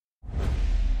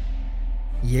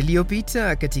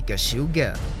Yaliyopita katika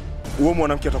Sugar. Huo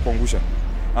mwanamke atakuangusha.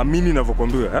 Amini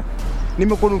ninavyokuambia,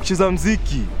 Nimekuona ukicheza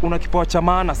muziki, una kipawa cha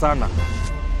maana sana.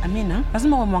 Amina,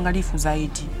 lazima uwe mwangalifu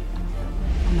zaidi.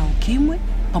 Una ukimwi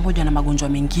pamoja na magonjwa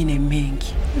mengine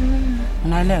mengi.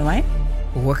 Unaelewa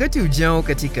Wakati ujao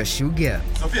katika Sugar.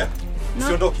 Sofia,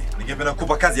 usiondoke. Ningependa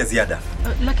kukupa kazi ya ziada.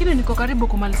 Lakini niko karibu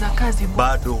kumaliza kazi.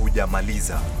 Bado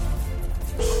hujamaliza.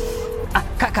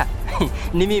 Kaka,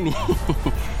 ni mimi.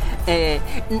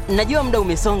 Najua muda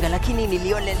umesonga, lakini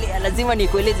nilionelea lazima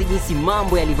nikueleze jinsi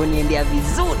mambo yalivyoniendea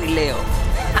vizuri leo.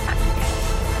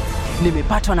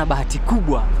 Nimepatwa na bahati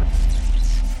kubwa.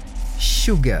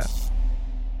 Sugar.